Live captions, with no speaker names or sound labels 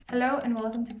Hello and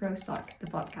welcome to Prose Talk, the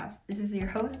podcast. This is your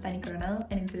host, Dani Coronel,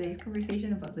 and in today's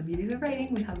conversation about the beauties of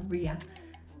writing, we have Ria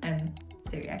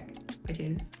Syriac, which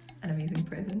is an amazing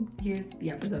person. Here's the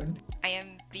episode. I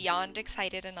am beyond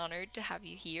excited and honored to have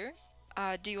you here.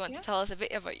 Do you want to tell us a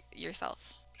bit about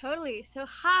yourself? Totally. So,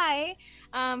 hi.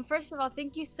 First of all,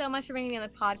 thank you so much for bringing me on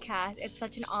the podcast. It's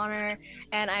such an honor,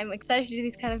 and I'm excited to do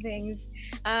these kind of things.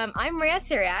 I'm Ria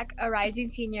Syriac, a rising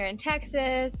senior in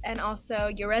Texas, and also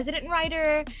your resident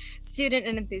writer, student,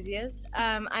 and enthusiast.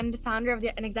 I'm the founder of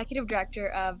and executive director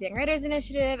of the Young Writers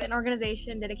Initiative, an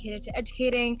organization dedicated to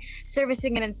educating,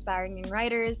 servicing, and inspiring young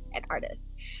writers and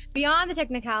artists. Beyond the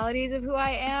technicalities of who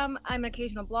I am, I'm an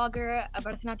occasional blogger, a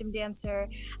Bharatanatyam dancer,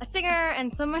 a singer,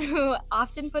 and someone who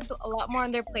often puts a lot more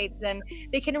on their plates than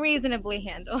they can reasonably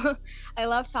handle. I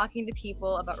love talking to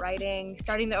people about writing,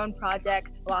 starting their own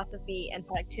projects, philosophy, and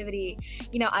productivity.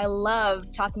 I love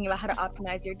talking about how to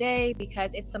optimize your day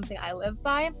because it's something I live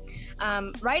by.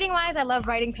 Writing-wise, I love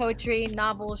writing poetry,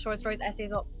 novels, short stories,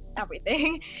 essays,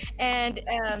 everything. And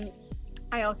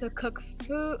I also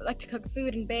like to cook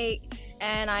food and bake,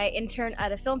 and I intern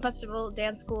at a film festival,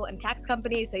 dance school, and tax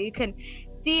company, so you can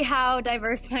see how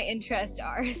diverse my interests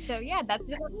are. So yeah, that's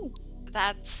it about me.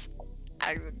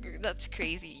 That's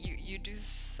crazy. You do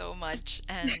so much,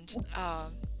 and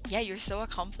you're so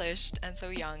accomplished and so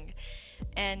young.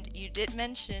 And you did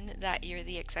mention that you're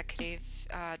the executive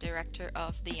director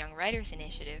of the Young Writers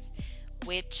Initiative,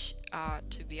 which,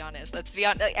 to be honest, let's be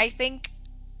honest, I think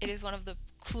it is one of the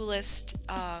coolest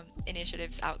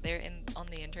initiatives out there on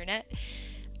the internet.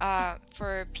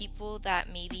 For people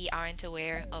that maybe aren't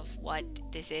aware of what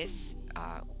this is,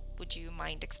 would you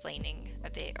mind explaining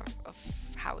a bit of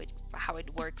how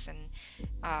it works and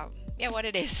what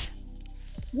it is?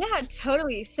 Yeah,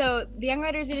 totally. So the Young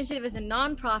Writers Initiative is a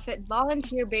nonprofit,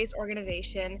 volunteer-based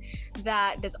organization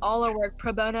that does all our work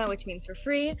pro bono, which means for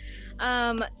free.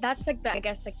 That's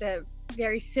the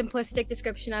very simplistic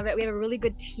description of it. We have a really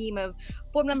good team of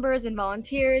board members and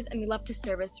volunteers, and we love to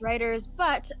service writers.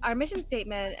 But our mission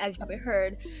statement, as you probably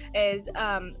heard, is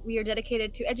we are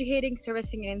dedicated to educating,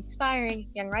 servicing, and inspiring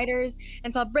young writers.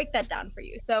 And so I'll break that down for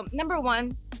you. So number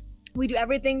one, we do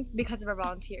everything because of our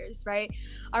volunteers, right?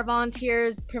 Our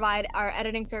volunteers provide our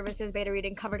editing services, beta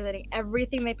reading, cover designing,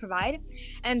 everything they provide.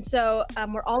 And so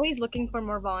we're always looking for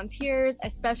more volunteers,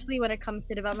 especially when it comes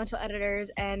to developmental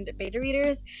editors and beta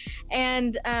readers.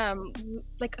 And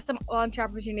like some volunteer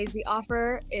opportunities we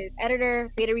offer is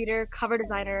editor, beta reader, cover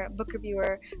designer, book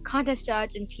reviewer, contest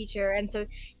judge, and teacher. And so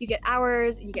you get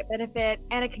hours, you get benefits,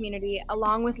 and a community,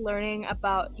 along with learning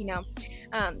about,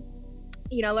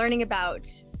 learning about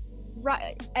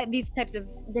these types of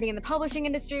getting in the publishing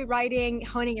industry, writing,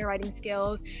 honing your writing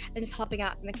skills, and just helping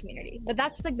out in the community. But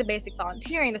that's like the basic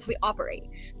volunteering. That's how we operate.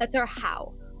 That's our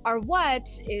how. Our what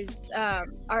is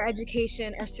our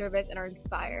education, our service, and our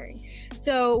inspiring.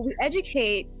 So we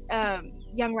educate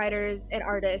young writers and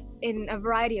artists in a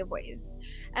variety of ways.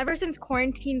 Ever since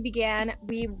quarantine began,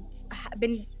 we've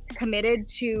been committed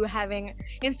to having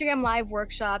Instagram live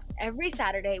workshops every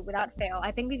Saturday without fail. I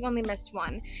think we've only missed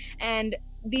one. And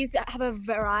these have a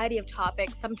variety of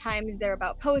topics. Sometimes they're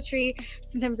about poetry,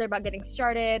 sometimes they're about getting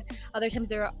started, other times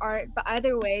they're art. But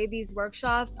either way, these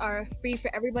workshops are free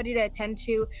for everybody to attend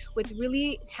to with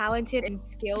really talented and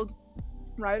skilled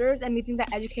writers, and we think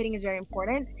that educating is very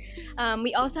important.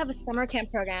 We also have a summer camp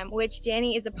program, which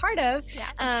Dani is a part of.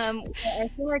 Our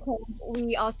summer camp,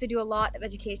 we also do a lot of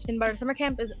education, but our summer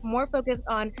camp is more focused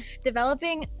on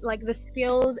developing like the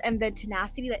skills and the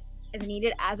tenacity that is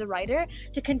needed as a writer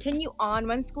to continue on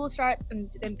when school starts and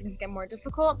things get more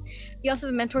difficult. We also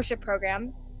have a mentorship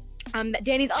program that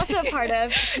Dani's also a part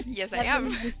of. Yes, I am.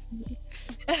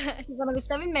 She's one of the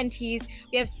 7 mentees.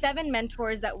 We have 7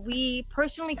 mentors that we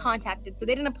personally contacted. So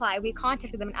they didn't apply. We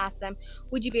contacted them and asked them,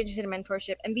 would you be interested in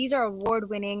mentorship? And these are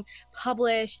award-winning,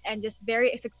 published, and just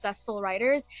very successful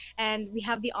writers. And we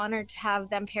have the honor to have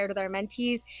them paired with our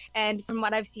mentees. And from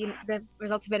what I've seen, the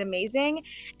results have been amazing.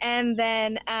 And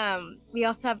then we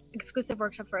also have exclusive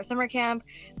workshops for our summer camp,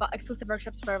 exclusive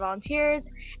workshops for our volunteers.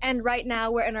 And right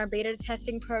now we're in our beta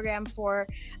testing program for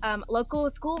local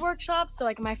school workshops. So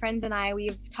like my friends and I,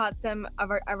 we've taught some of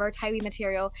our Taiwi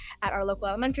material at our local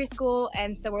elementary school,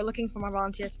 and so we're looking for more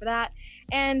volunteers for that.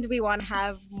 And we want to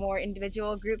have more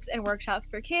individual groups and workshops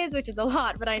for kids, which is a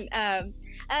lot, but I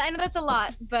know that's a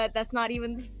lot, but that's not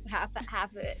even half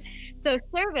of it. So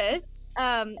service,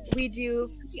 we do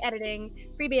free editing,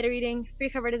 free beta reading, free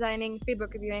cover designing, free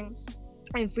book reviewing.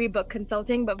 and free book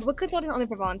consulting, but book consulting is only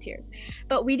for volunteers.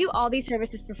 But we do all these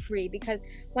services for free because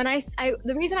when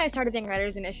the reason I started the Young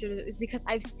Writers Initiative is because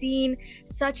I've seen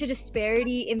such a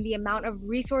disparity in the amount of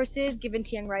resources given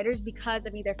to young writers because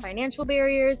of either financial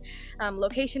barriers,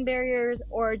 location barriers,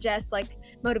 or just like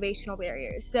motivational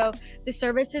barriers. So the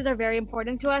services are very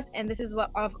important to us, and this is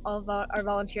what all of our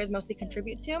volunteers mostly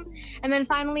contribute to. And then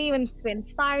finally, we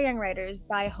inspire young writers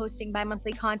by hosting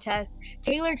bi-monthly contests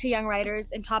tailored to young writers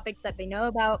and topics that they know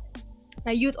about.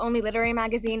 A youth-only literary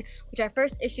magazine, which our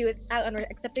first issue is out, and we're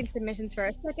accepting submissions for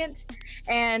our second.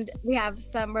 And we have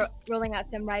we're rolling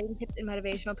out some writing tips and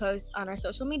motivational posts on our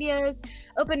social medias,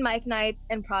 open mic nights,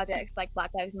 and projects like Black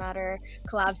Lives Matter,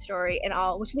 Collab Story, and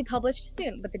all, which will be published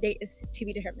soon, but the date is to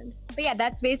be determined. But yeah,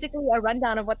 that's basically a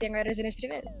rundown of what the Young Writers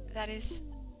Initiative is. That is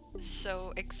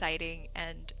so exciting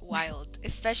and wild,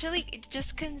 especially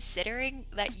just considering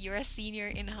that you're a senior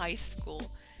in high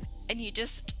school and you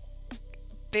just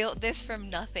built this from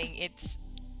nothing. It's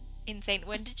insane.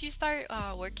 When did you start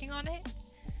working on it?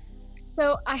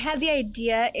 So I had the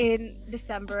idea in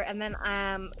December, and then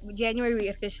January we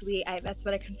officially, that's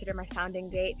what I consider my founding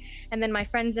date. And then my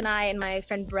friends and I, and my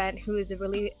friend Brent, who is a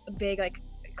really big, like,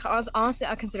 honestly,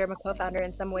 I consider him a co-founder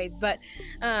in some ways, but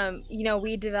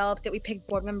we developed it, we picked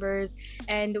board members,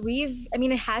 and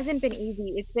it hasn't been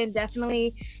easy. It's been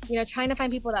definitely, trying to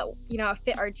find people that,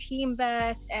 fit our team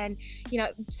best, and,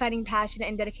 finding passionate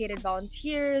and dedicated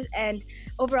volunteers, and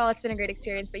overall it's been a great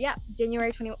experience. But yeah,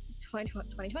 January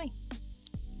 2020.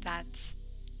 That's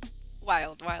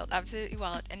wild, absolutely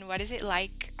wild. And what is it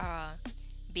like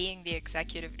being the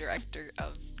executive director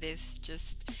of this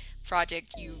just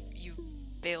project you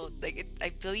build? Like,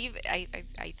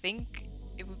 I think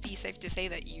it would be safe to say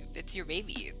that it's your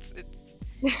baby, it's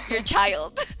your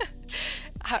child.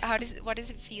 What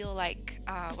does it feel like,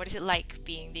 what is it like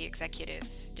being the executive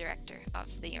director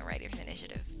of the Young Writers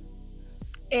Initiative?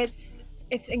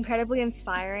 It's incredibly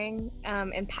inspiring,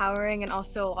 empowering, and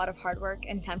also a lot of hard work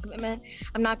and time commitment.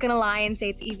 I'm not gonna lie and say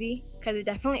it's easy, because it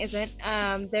definitely isn't.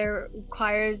 There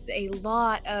requires a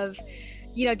lot of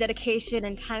dedication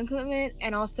and time commitment,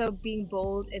 and also being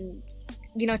bold and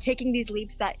taking these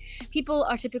leaps that people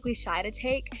are typically shy to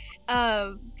take.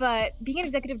 But being an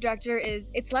executive director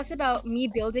it's less about me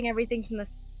building everything from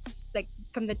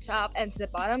the top and to the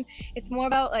bottom. It's more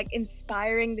about like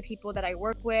inspiring the people that I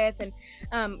work with, and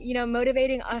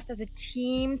motivating us as a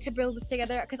team to build this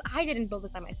together, because I didn't build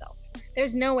this by myself.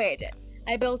 There's no way I did.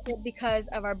 I built it because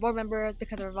of our board members,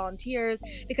 because of our volunteers,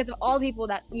 because of all the people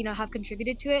that have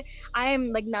contributed to it. I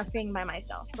am like nothing by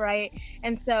myself, right?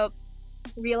 And so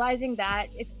realizing that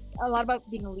it's a lot about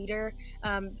being a leader,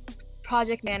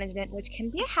 project management, which can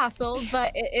be a hassle,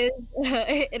 but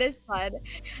it is fun.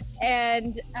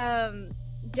 And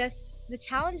just the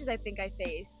challenges I think I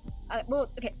face.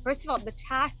 First of all, the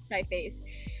tasks I face.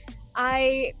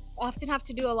 I often have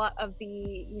to do a lot of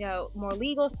the more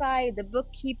legal side, the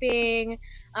bookkeeping,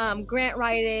 grant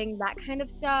writing, that kind of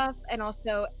stuff, and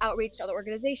also outreach to other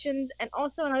organizations. And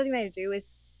also another thing that I do is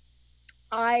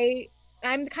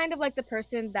I'm kind of like the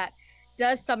person that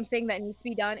does something that needs to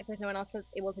be done if there's no one else that's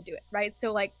able to do it, right?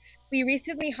 So like we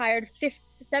recently hired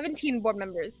 17 board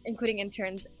members, including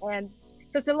interns, and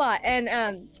so it's a lot.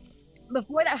 And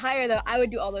before that hire though, I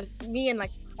would do all those, me and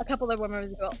like a couple of board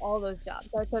members do all those jobs.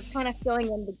 So it's kind of filling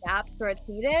in the gaps where it's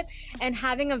needed, and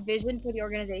having a vision for the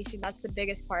organization. That's the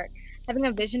biggest part. Having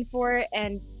a vision for it,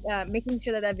 and making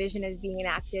sure that vision is being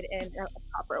enacted in a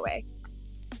proper way.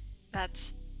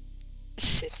 That's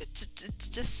it's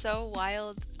just so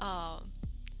wild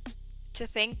to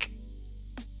think.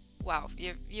 Wow,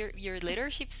 your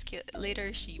leadership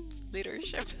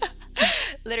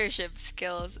leadership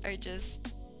skills are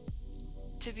just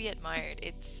to be admired.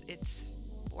 It's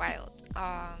wild.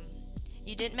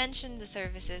 You did mention the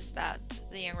services that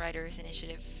the Young Writers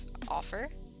Initiative offer.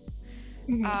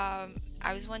 Mm-hmm.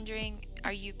 I was wondering,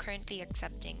 are you currently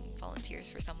accepting volunteers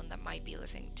for someone that might be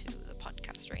listening to the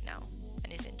podcast right now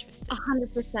and is interested?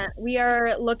 100%. We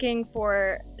are looking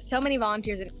for so many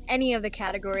volunteers in any of the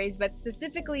categories, but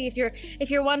specifically if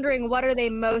you're wondering what are they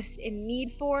most in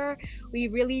need for, we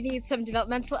really need some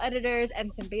developmental editors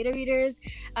and some beta readers.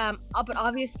 But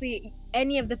obviously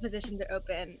any of the positions are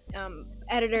open.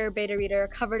 Editor, beta reader,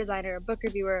 cover designer, book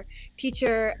reviewer,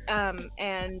 teacher,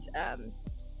 and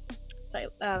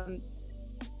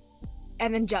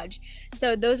then judge.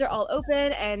 So those are all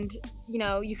open, and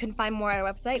you can find more at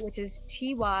our website, which is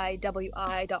tywi.org.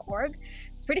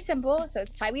 It's pretty simple, so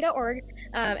it's tywi.org,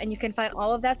 and you can find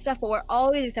all of that stuff, but we're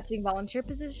always accepting volunteer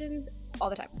positions all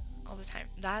the time.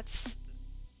 That's,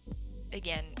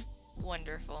 again,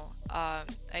 wonderful. I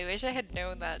wish I had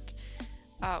known that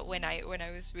when I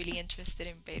was really interested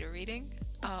in beta reading.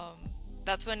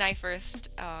 That's when I first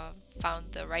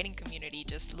found the writing community,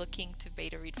 just looking to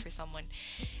beta read for someone,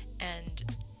 and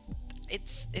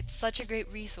it's such a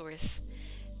great resource.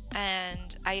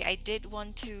 And I did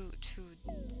want to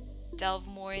delve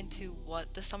more into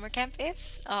what the summer camp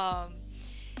is.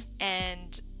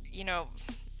 And you know,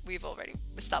 we've already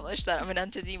established that I'm an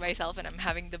entity myself and I'm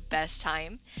having the best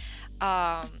time.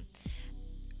 Um,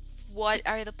 what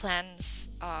are the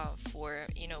plans for,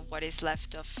 what is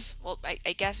left of, well,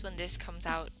 I guess when this comes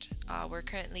out, we're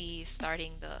currently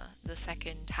starting the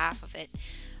second half of it,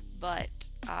 but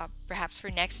perhaps for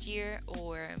next year,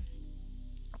 or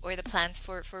the plans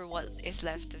for what is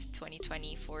left of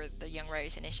 2020 for the Young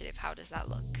Writers Initiative, how does that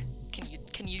look?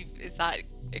 Can you is that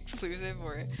exclusive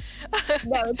or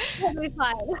No, it's totally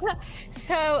fine.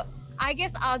 So I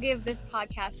guess I'll give this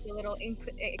podcast a little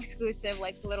exclusive,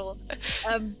 like little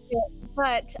bit.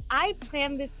 But I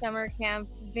planned this summer camp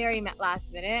very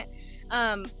last minute.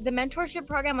 The mentorship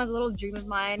program was a little dream of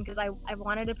mine because I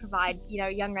wanted to provide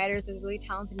young writers with really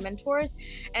talented mentors,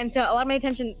 and so a lot of my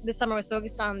attention this summer was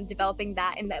focused on developing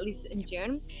that at least in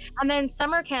June. And then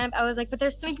summer camp, I was like, but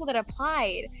there's so many people that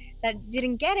applied that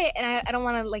didn't get it, and I don't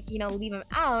want to leave them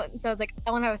out. And so I was like,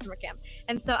 I want to have a summer camp.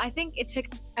 And so I think it took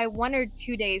 1 or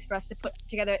 2 days for us to put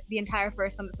together the entire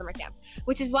first month of summer camp,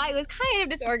 which is why it was kind of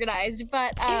disorganized.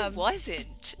 But it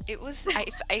wasn't. It was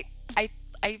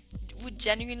I would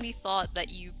genuinely thought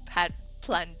that you had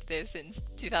planned this since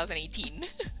 2018.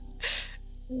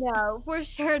 No, for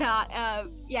sure not.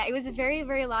 Yeah, it was a very,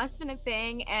 very last minute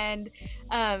thing, and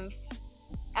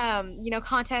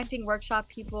contacting workshop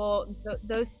people,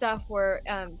 those stuff were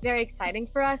very exciting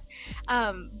for us.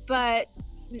 But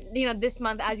this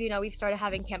month, as you know, we've started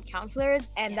having camp counselors,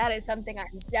 and that is something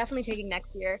I'm definitely taking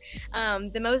next year.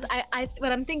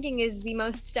 What I'm thinking is the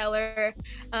most stellar,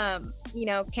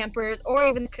 campers or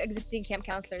even existing camp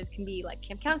counselors can be like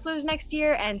camp counselors next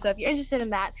year. And so if you're interested in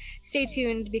that, stay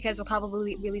tuned, because we'll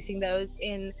probably be releasing those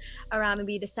in around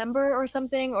maybe December or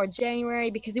something, or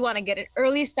January, because we want to get an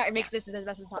early start and make this as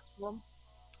best as possible.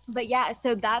 But yeah,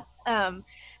 so that's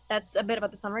a bit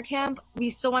about the summer camp. We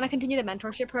still want to continue the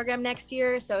mentorship program next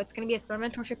year, so it's going to be a summer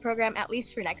mentorship program at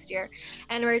least for next year,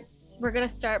 and we're going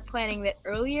to start planning it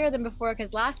earlier than before,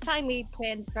 because last time we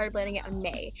started planning it in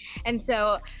May. And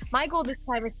so my goal this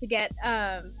time is to get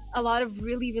a lot of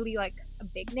really, really like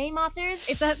big name authors,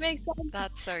 if that makes sense.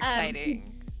 That's so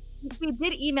exciting. We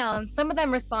did email, and some of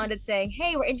them responded saying,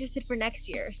 hey, we're interested for next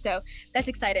year, so that's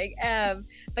exciting.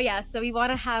 But yeah, so we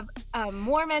want to have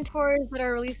more mentors that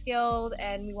are really skilled,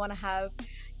 and we want to have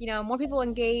more people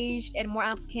engaged and more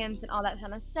applicants and all that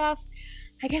kind of stuff.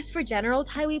 I guess for general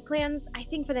TIWI plans, I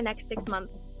think for the next 6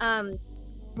 months,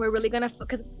 we're really gonna,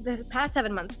 because the past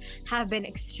 7 months have been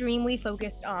extremely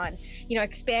focused on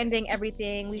expanding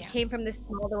everything. We came from this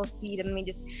small little seed, and we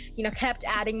just kept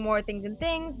adding more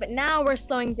things, but now we're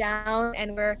slowing down,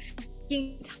 and we're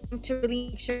taking time to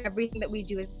really make sure everything that we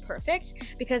do is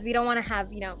perfect, because we don't want to have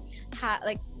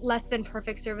like less than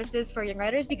perfect services for young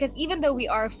writers, because even though we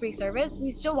are a free service, we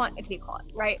still want it to be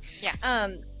quality, right?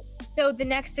 So the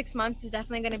next 6 months is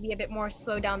definitely going to be a bit more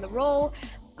slow down the roll.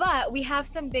 But we have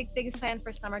some big things planned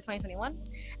for summer 2021,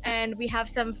 and we have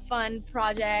some fun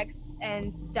projects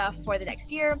and stuff for the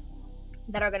next year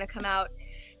that are going to come out,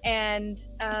 and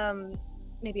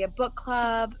maybe a book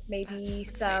club, maybe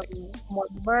some more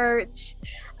merch,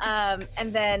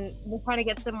 and then we're trying to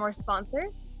get some more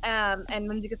sponsors, and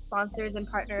when to get sponsors and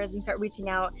partners and start reaching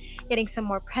out, getting some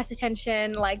more press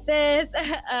attention like this.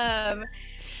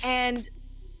 And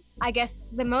I guess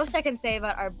the most I can say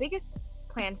about our biggest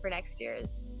plan for next year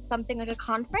is something like a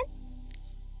conference.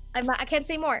 I can't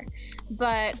say more,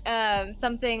 but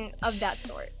something of that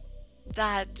sort.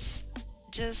 That's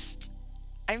just,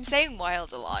 I'm saying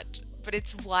wild a lot, but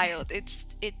it's wild. It's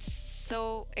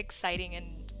so exciting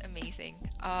and amazing.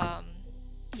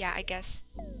 Yeah, I guess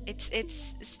it's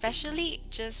especially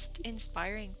just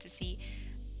inspiring to see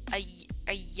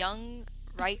a young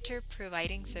writer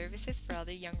providing services for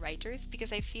other young writers,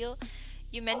 because I feel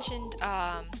you mentioned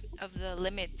of the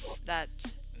limits that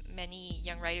many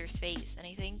young writers face, and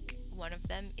I think one of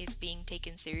them is being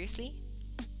taken seriously,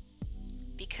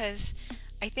 because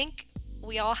I think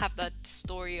we all have that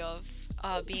story of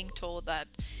being told that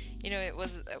it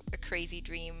was a crazy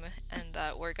dream and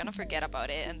that we're gonna forget about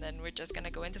it, and then we're just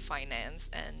gonna go into finance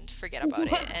and forget about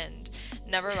it and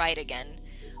never write again,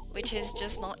 which is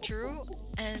just not true.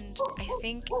 And I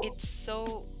think it's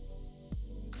so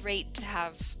great to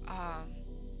have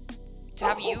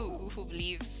you who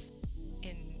believe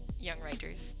in young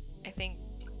writers. I think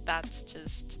that's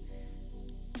just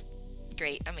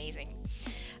great, amazing.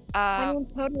 I Uh, mean,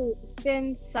 totally. It's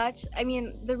been such. I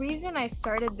mean, the reason I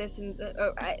started this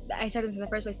I started this in the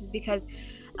first place is because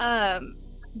um,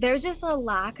 there's just a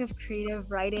lack of creative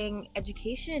writing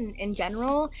education in yes.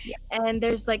 general, and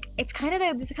there's like it's kind of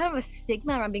there's kind of a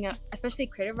stigma around being a, especially a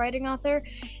creative writing author.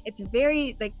 It's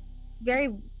very like very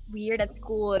weird at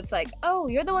school. It's like, oh,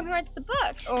 you're the one who writes the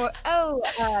book, or oh,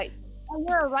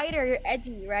 you're a writer, you're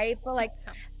edgy, right? But like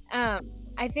Yeah.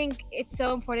 I think it's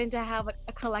so important to have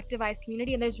a collectivized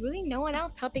community, and there's really no one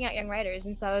else helping out young writers.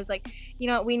 And so I was like, you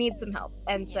know, we need some help.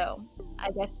 And Yeah. so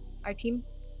I guess our team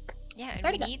Yeah, and we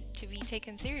started that. need to be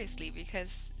taken seriously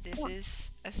because this Yeah.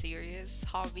 is a serious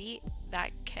hobby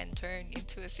that can turn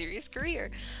into a serious career.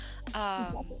 Um,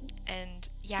 Exactly. and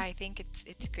yeah, I think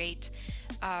it's great.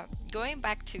 Going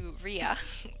back to Ria,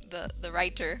 the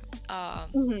writer,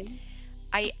 Hmm.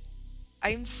 I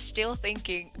I'm still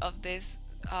thinking of this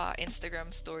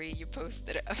Instagram story you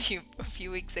posted a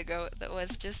few weeks ago that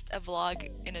was just a vlog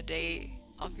in a day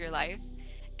of your life,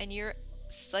 and you're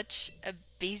such a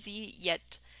busy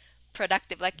yet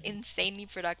productive, like insanely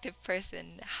productive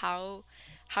person. How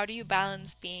do you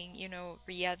balance being,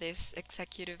 Ria, this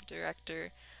executive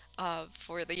director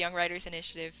for the Young Writers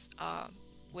Initiative,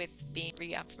 with being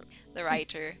Ria, the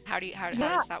writer? How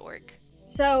Yeah. does that work?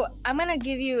 So I'm gonna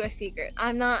give you a secret.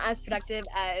 I'm not as productive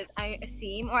as I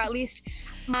seem, or at least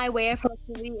my way of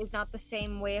productivity is not the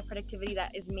same way of productivity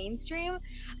that is mainstream.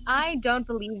 I don't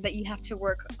believe that you have to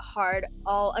work hard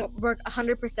work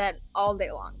 100% all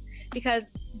day long,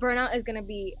 because burnout is gonna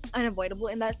be unavoidable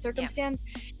in that Yeah. circumstance.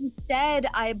 Instead,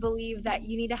 I believe that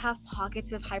you need to have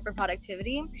pockets of hyper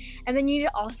productivity, and then you need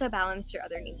to also balance your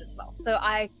other needs as well. So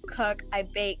I cook, I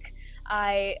bake,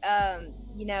 I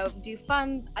do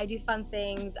fun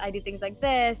things, I do things like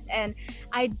this, and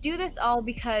I do this all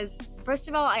because first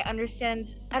of all I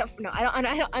understand I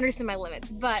don't understand my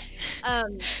limits, but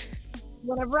um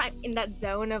whenever I'm in that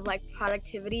zone of like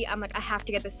productivity, I'm like I have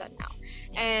to get this done now.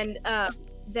 Yeah. And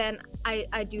then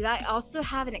I do that. I also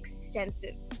have an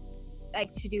extensive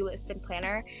like to-do list and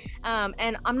planner,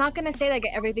 and I'm not going to say that I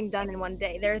get everything done in one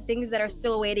day. There are things that are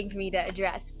still waiting for me to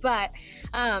address, but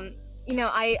um,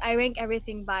 I rank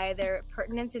everything by their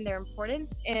pertinence and their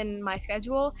importance in my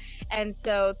schedule. And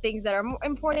so things that are more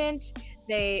important,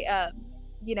 they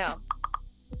you know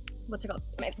what's it called,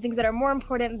 things that are more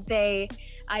important,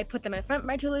 I put them in front of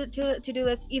my to-do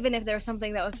list, even if there's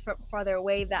something that was farther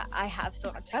away that I have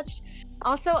still not touched.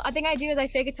 Also, a thing I do is I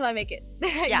fake it till I make it.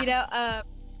 Yeah.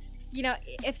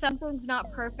 If something's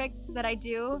not perfect that I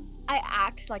do, I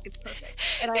act like it's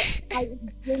perfect, and I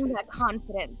bring that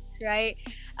confidence, right?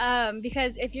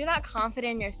 Because if you're not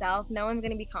confident in yourself, no one's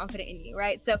gonna be confident in you,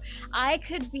 right? So I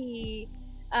could be,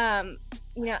 um,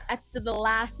 at the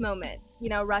last moment,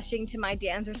 rushing to my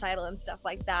dance recital and stuff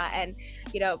like that, and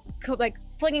like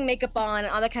flinging makeup on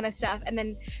and all that kind of stuff, and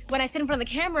then when I sit in front of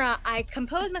the camera, I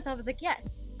compose myself. It's like,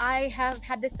 yes, I have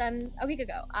had this done a week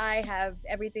ago. I have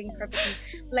everything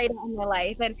perfectly laid out in my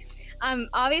life. And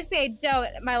obviously I don't.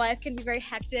 My life can be very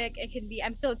hectic. It can be,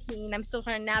 I'm still a teen. I'm still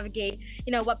trying to navigate,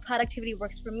 what productivity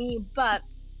works for me. But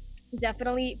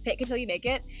definitely fake it till you make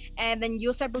it. And then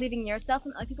you'll start believing in yourself,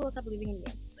 and other people will start believing in you.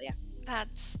 So yeah.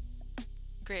 That's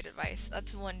great advice.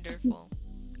 That's wonderful.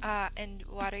 And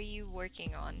what are you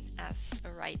working on as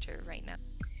a writer right now?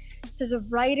 So as a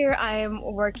writer, I'm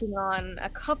working on a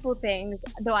couple things,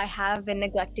 though I have been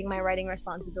neglecting my writing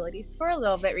responsibilities for a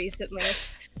little bit recently.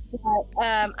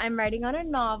 But I'm writing on a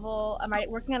novel.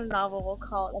 Working on a novel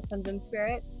called Like Suns and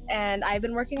Spirits, and I've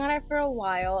been working on it for a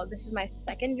while. This is my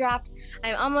second draft.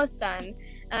 I'm almost done.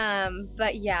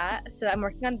 But yeah, so I'm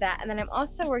working on that, and then I'm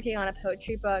also working on a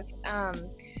poetry book,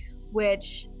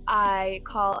 which I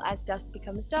call As Dusk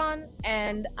Becomes Dawn,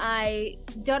 and I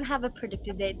don't have a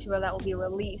predicted date to where that will be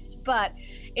released, but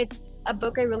it's a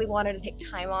book I really wanted to take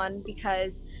time on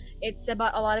because it's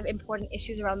about a lot of important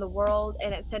issues around the world,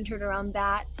 and it's centered around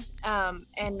that,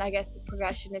 and I guess the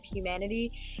progression of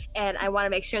humanity, and I want to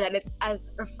make sure that it's as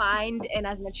refined and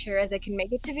as mature as it can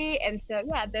make it to be. And so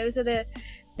yeah, those are the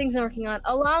things I'm working on,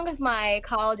 along with my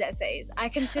college essays. I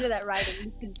consider that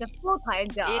writing the full-time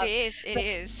It job. is, it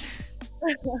is.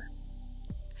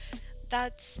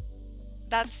 That's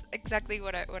that's exactly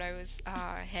what I was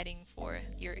heading for,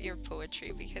 your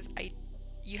poetry, because I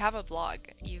you have a blog.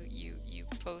 You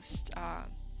post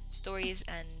stories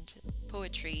and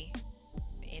poetry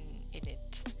in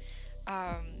it.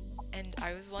 And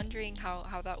I was wondering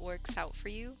how that works out for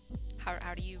you.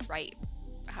 How do you write?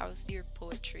 How's your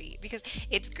poetry? Because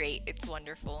it's great. It's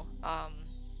wonderful.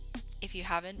 If you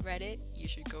haven't read it, you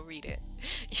should go read it.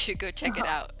 You should go check it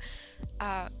out.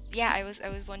 Yeah, I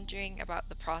was wondering about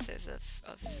the process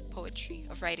of poetry,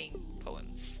 of writing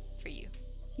poems for you.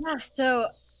 Yeah, so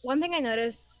one thing I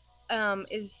noticed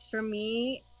is for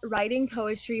me, writing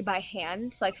poetry by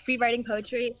hand, so like free writing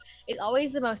poetry, is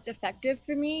always the most effective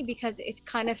for me because it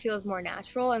kind of feels more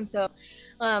natural. And so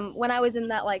when I was in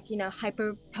that like,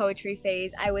 hyper poetry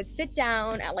phase, I would sit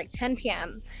down at like 10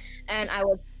 p.m. and I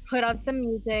would put on some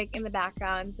music in the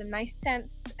background, some nice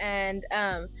scents, and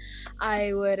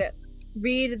I would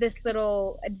read this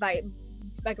little advice,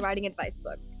 like writing advice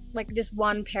book, like just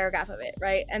one paragraph of it,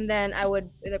 right? And then I would,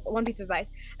 like, one piece of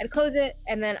advice, I'd close it,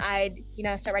 and then I'd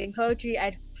start writing poetry.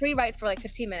 I'd free write for like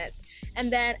 15 minutes,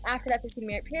 and then after that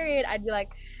 15-minute period, I'd be like,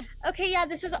 okay, yeah,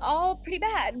 this was all pretty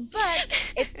bad,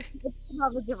 but it's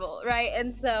salvageable, right?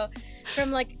 And so from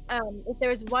like if there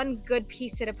was one good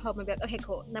piece in a poem, I'd be like, okay,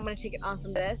 cool, and I'm gonna take it on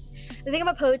from this. The thing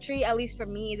about poetry, at least for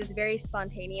me, is it's very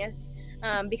spontaneous,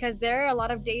 because there are a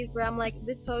lot of days where I'm like,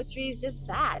 this poetry is just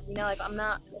bad, like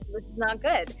this is not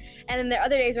good. And then there are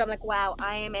other days where I'm like, wow,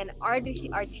 I am an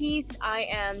artiste, I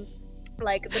am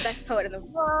like the best poet in the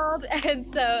world. And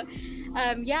so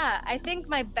yeah, I think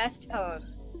my best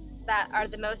poems that are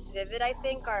the most vivid, I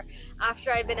think, are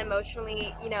after I've been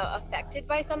emotionally affected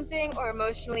by something, or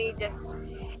emotionally just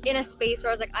in a space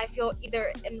where I was like, I feel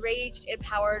either enraged,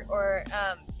 empowered, or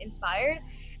inspired.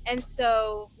 And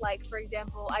so, like, for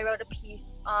example, I wrote a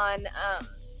piece on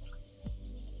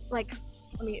like,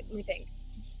 let me think.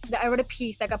 I wrote a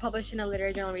piece that got published in a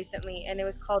literary journal recently, and it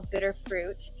was called Bitter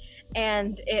Fruit,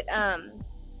 and it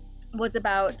was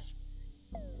about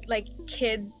like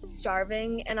kids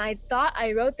starving. And I thought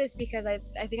I wrote this because I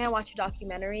think I watched a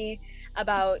documentary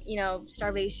about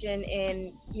starvation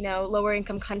in lower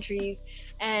income countries,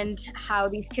 and how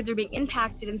these kids are being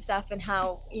impacted and stuff, and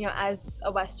how as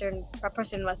a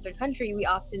person in a Western country, we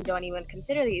often don't even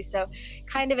consider these. So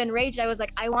kind of enraged, I was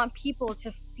like, I want people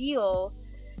to feel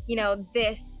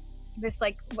this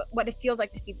like what it feels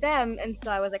like to be them. And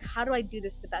so I was like, how do I do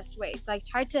this the best way? So I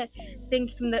tried to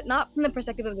think from not from the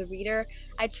perspective of the reader.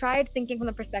 I tried thinking from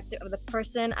the perspective of the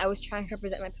person I was trying to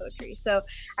represent my poetry. So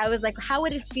I was like, how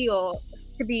would it feel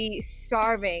to be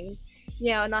starving,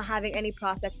 not having any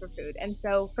prospect for food? And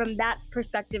so from that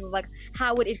perspective of like,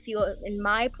 how would it feel in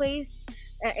my place,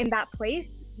 in that place,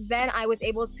 then I was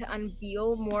able to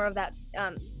unveil more of that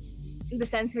the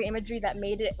sensory imagery that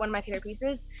made it one of my favorite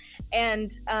pieces.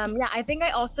 And yeah, I think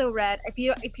I also read, if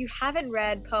you haven't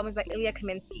read poems by Ilya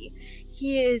Kaminsky,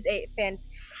 he is a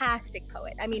fantastic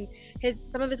poet. I mean,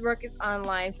 some of his work is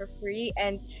online for free,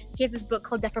 and he has this book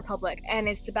called Deaf Republic, and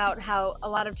it's about how a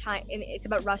lot of time, and it's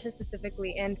about Russia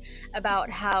specifically, and about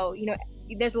how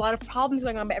there's a lot of problems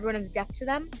going on, but everyone is deaf to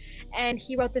them. And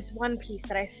he wrote this one piece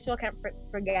that I still can't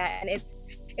forget, and it's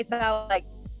about like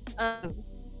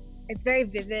it's very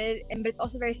vivid, but it's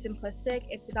also very simplistic.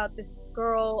 It's about this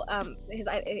girl,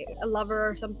 a lover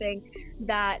or something,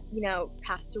 that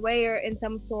passed away or in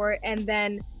some sort, and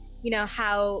then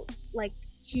how like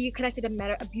he connected a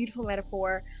beautiful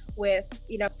metaphor with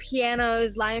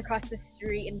pianos lying across the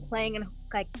street and playing in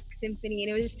like symphony.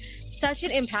 And it was just such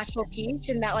an impactful piece,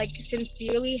 and that like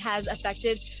sincerely has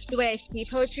affected the way I see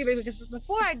poetry. Because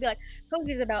before I'd be like,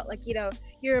 poetry is about like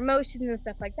your emotions and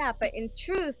stuff like that, but in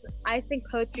truth, I think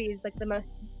poetry is like the most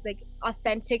like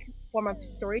authentic form of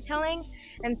storytelling.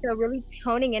 And so really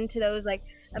toning into those like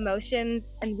emotions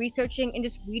and researching and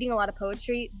just reading a lot of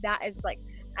poetry, that is like,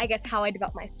 I guess, how I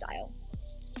develop my style.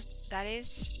 That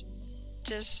is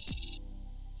just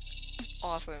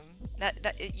awesome.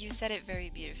 You said it very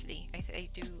beautifully. I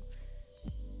do.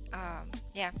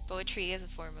 Yeah, poetry is a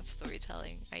form of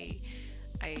storytelling. I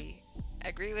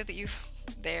agree with you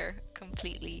there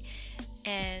completely.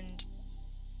 And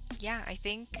yeah, I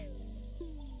think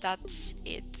that's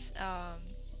it.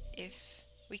 If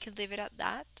we can leave it at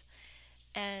that.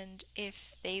 And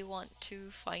if they want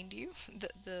to find you,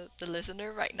 the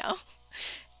listener right now,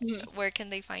 where can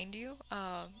they find you?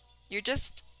 You're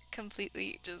just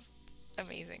completely just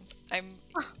amazing. I'm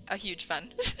a huge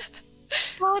fan.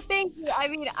 Well, thank you. I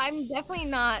mean, I'm definitely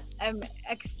not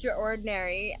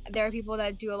extraordinary. There are people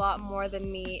that do a lot more than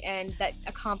me and that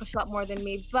accomplish a lot more than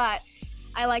me, but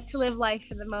I like to live life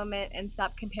in the moment and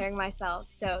stop comparing myself.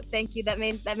 So thank you. That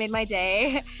made my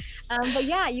day. But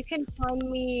yeah, you can find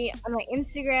me on my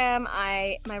Instagram.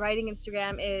 My writing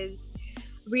Instagram is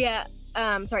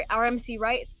RMC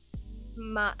Writes.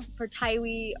 For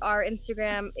Taiwi, our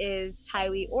Instagram is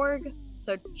Taiwi.org.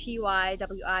 So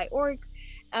TYWI.org.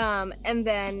 And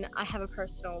then I have a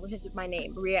personal, which is my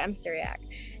name, Ria M. Syriac.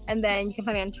 And then you can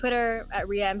find me on Twitter at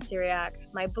Ria M. Syriac.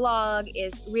 My blog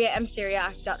is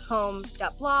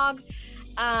riamsyriac.home.blog.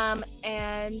 And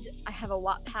I have a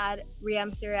Wattpad,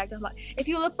 riamsyriac.blog. If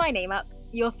you look my name up,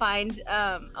 you'll find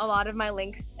a lot of my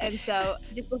links. And so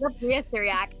just look up Ria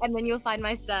Syriac, and then you'll find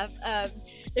my stuff.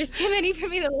 There's too many for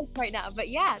me to list right now, but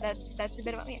yeah, that's a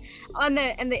bit about me. On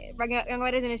the Young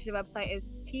Writers Initiative website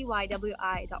is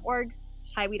tywi.org,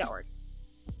 tywi.org.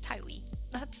 Taiwi.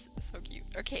 That's so cute.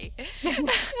 Okay.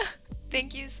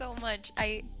 Thank you so much.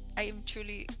 I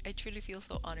truly feel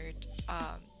so honored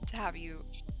to have you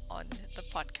on the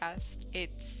podcast.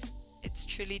 It's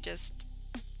truly just,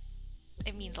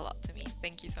 it means a lot to me.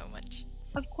 Thank you so much.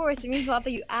 Of course, it means a lot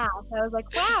that you asked. I was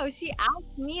like, wow, she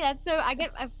asked me. That's so, I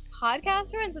get a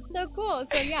podcast friends. That's so cool.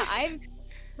 So yeah, I'm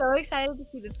so excited to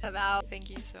see this come out. Thank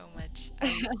you so much.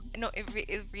 No,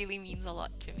 it really means a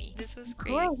lot to me. This was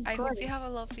great. Of I course. hope you have a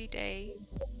lovely day.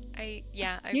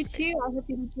 You too. I hope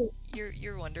you do too.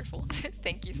 You're wonderful.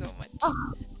 Thank you so much.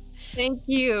 Oh, thank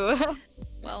you.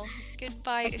 Well,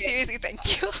 goodbye. Okay. Seriously,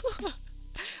 thank you.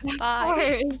 Of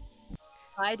Bye. course.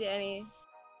 Bye, Danny.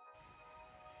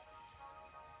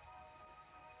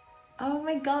 Oh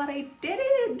my god, I did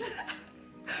it!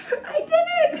 I did